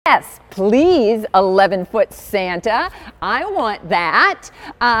yes, please, 11-foot Santa. I want that.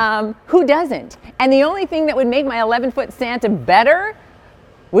 Who doesn't? And the only thing that would make my 11-foot Santa better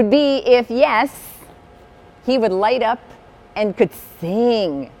would be if, yes, he would light up and could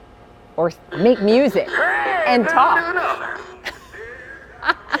sing or make music and talk.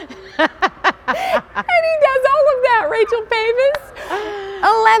 And he does all of that, Rachel Pavis.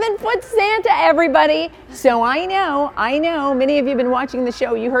 11-foot Santa, everybody. So I know, many of you have been watching the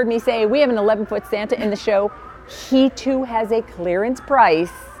show. You heard me say we have an 11-foot Santa in the show. He too has a clearance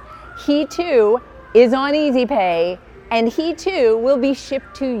price. He too is on Easy Pay. And he too will be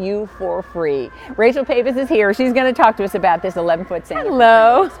shipped to you for free. Rachel Pavis is here. She's going to talk to us about this 11-foot Santa.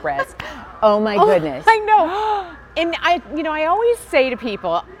 Hello. Express. Oh my goodness. I know. And I always say to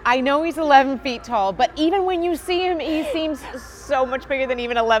people, I know he's 11 feet tall, but even when you see him, he seems so much bigger than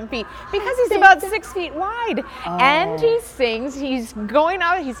even 11 feet because he's about 6 feet wide. Oh. And he sings, he's going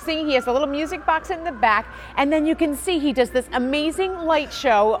out, he's singing, he has a little music box in the back, and then you can see he does this amazing light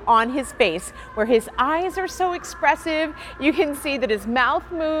show on his face where his eyes are so expressive. You can see that his mouth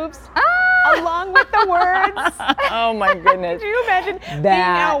moves along with the words. Oh my goodness. Can you imagine being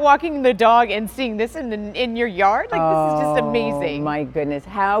out walking the dog and seeing this in your yard? Like, this is just amazing. Oh my goodness,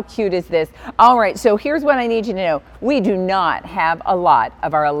 how cute is this? All right, so here's what I need you to know. We do not have a lot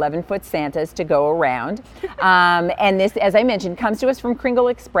of our 11-foot Santas to go around. And this, as I mentioned, comes to us from Kringle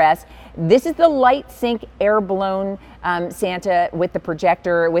Express. This is the light sync Airblown Santa with the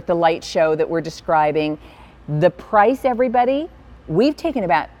projector, with the light show that we're describing. The price, everybody, we've taken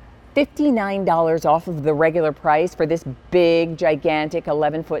about $59 off of the regular price for this big, gigantic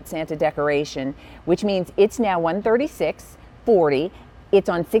 11-foot Santa decoration, which means it's now $136.40. It's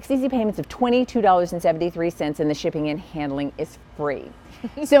on 6 easy payments of $22.73, and the shipping and handling is free.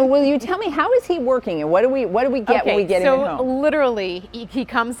 So will you tell me, how is he working, and what do we get when we get him at home? So literally, he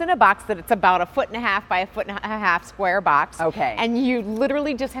comes in a box that it's about 1.5 feet by 1.5 feet square box. Okay. And you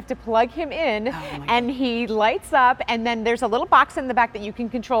literally just have to plug him in, and he lights up, and then there's a little box in the back that you can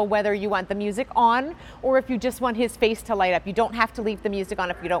control whether you want the music on or if you just want his face to light up. You don't have to leave the music on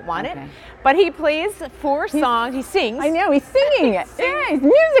if you don't want it. But he plays 4 songs. He sings. I know, he's singing it. Yeah, he's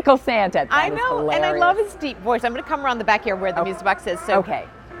musical Santa. I know, and I love his deep voice. I'm going to come around the back here where the music box is. So okay.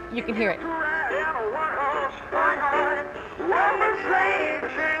 You can hear it.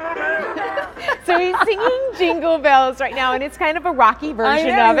 So he's singing Jingle Bells right now, and it's kind of a rocky version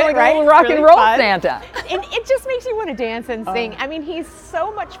of it, like right? A little rock and roll Santa. And it just makes you want to dance and sing. I mean, he's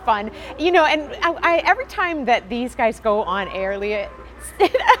so much fun. You know, and I every time that these guys go on air, Leah, I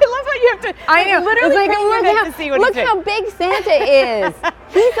love how you have to literally look to see what he's doing. How big Santa is.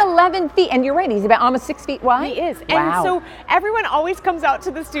 He's 11 feet, and you're right, he's about almost 6 feet wide. He is. Wow. And so everyone always comes out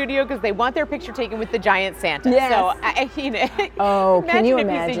to the studio because they want their picture taken with the giant Santa. Yes. So can you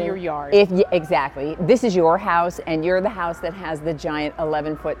imagine if he's in your yard. Exactly. This is your house, and you're the house that has the giant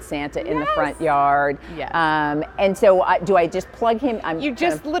 11-foot Santa in the front yard. Yes. And so do I just plug him? You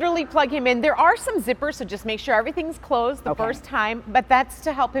just literally plug him in. There are some zippers, so just make sure everything's closed the first time, but that's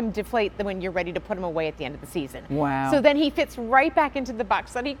to help him deflate when you're ready to put him away at the end of the season. Wow. So then he fits right back into the box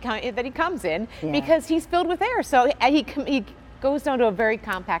that he comes in because he's filled with air. So he goes down to a very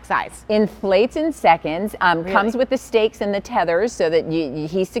compact size. Inflates in seconds. Really? Comes with the stakes and the tethers so that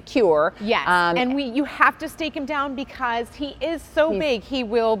he's secure. Yes, and you have to stake him down because he is so big he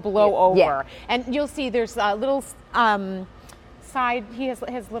will blow over. Yeah. And you'll see there's a little side. He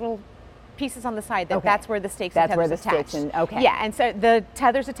has little pieces on the side that's where the stakes and tethers attach. Yeah, and so the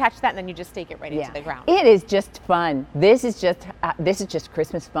tethers attach to that, and then you just stake it right into the ground. It is just fun. This is just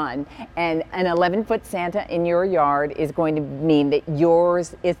Christmas fun, and an 11-foot Santa in your yard is going to mean that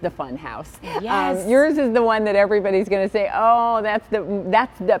yours is the fun house. Yes. Yours is the one that everybody's going to say, oh, that's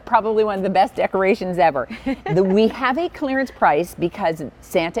the probably one of the best decorations ever. We have a clearance price because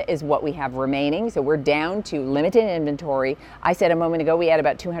Santa is what we have remaining, so we're down to limited inventory. I said a moment ago we had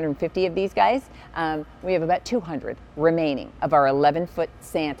about 250 of these guys. We have about 200 remaining of our 11-foot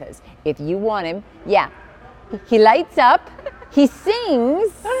Santas. If you want him, he lights up, he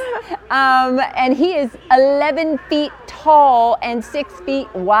sings, and he is 11 feet tall and 6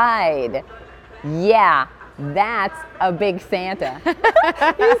 feet wide. Yeah, that's a big Santa.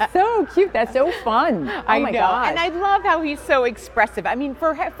 He's so cute. That's so fun. Oh my gosh. And I love how he's so expressive. I mean,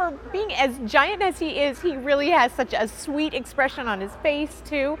 for being as giant as he is, he really has such a sweet expression on his face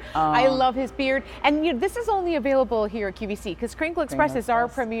too. I love his beard. And this is only available here at QVC because Kringle Express is our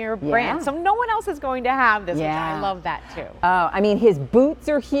premier brand. So no one else is going to have this, which I love that too. Oh, I mean, his boots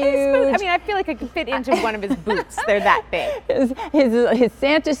are huge. I mean, I feel like I could fit into one of his boots. They're that big. His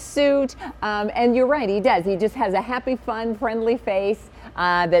Santa suit, and you're right, he does. He just has a happy, fun, friendly face.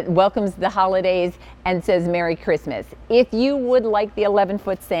 that welcomes the holidays and says Merry Christmas. If you would like the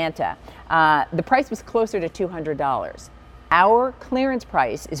 11-foot Santa, the price was closer to $200. Our clearance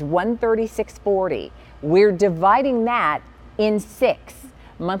price is $136.40. We're dividing that in 6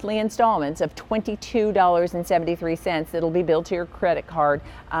 monthly installments of $22.73 that'll be billed to your credit card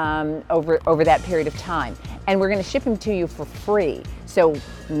over that period of time. And we're going to ship them to you for free. So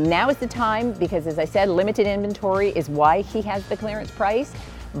now is the time, because as I said, limited inventory is why he has the clearance price,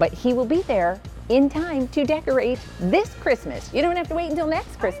 but he will be there in time to decorate this Christmas. You don't have to wait until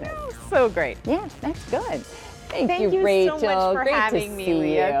next Christmas. So great. Yeah, that's good. Thank you, Rachel. so much for Great having to me, see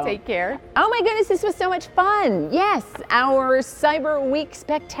Leah. you. Take care. Oh my goodness, this was so much fun. Yes, our Cyber Week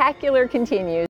Spectacular continues.